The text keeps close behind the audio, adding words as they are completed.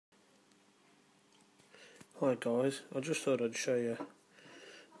Hi guys, I just thought I'd show you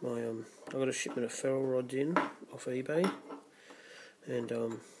my I got a shipment of ferrule rods in off eBay, and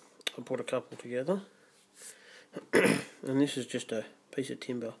I put a couple together, and this is just a piece of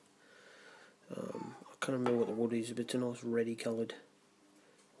timber. I can't remember what the wood is, but it's a nice reddy coloured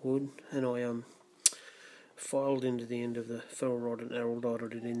wood, and I filed into the end of the ferrule rod and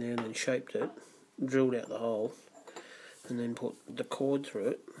araldite it in there, and then shaped it, drilled out the hole, and then put the cord through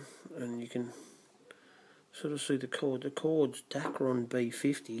it, and you can sort of see the cord. The cord's Dacron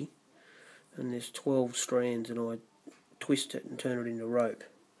B50, and there's 12 strands, and I twist it and turn it into rope.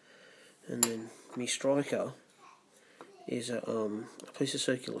 And then my striker is a piece of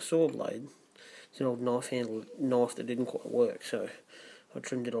circular saw blade. It's an old knife that didn't quite work, so I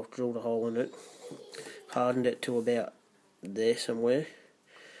trimmed it off, drilled a hole in it, hardened it to about there somewhere,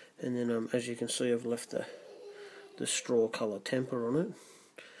 and then as you can see, I've left the straw colour temper on it,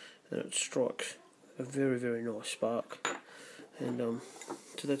 and it strikes a very, very nice spark. And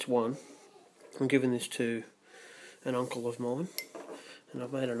so that's one. I'm giving this to an uncle of mine, and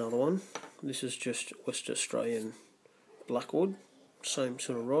I've made another one. This is just West Australian blackwood, same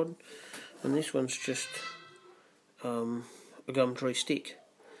sort of rod, and this one's just a gum tree stick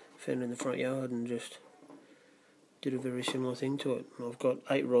found in the front yard, and just did a very similar thing to it. And I've got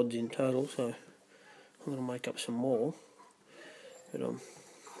 8 rods in total, so I'm going to make up some more, but I'm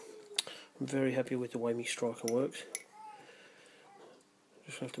very happy with the way my striker works.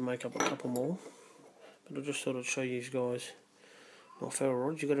 Just have to make up a couple more, but I just thought I'd show you guys my ferrule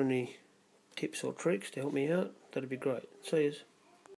rods. You got any tips or tricks to help me out? That'd be great. See yous.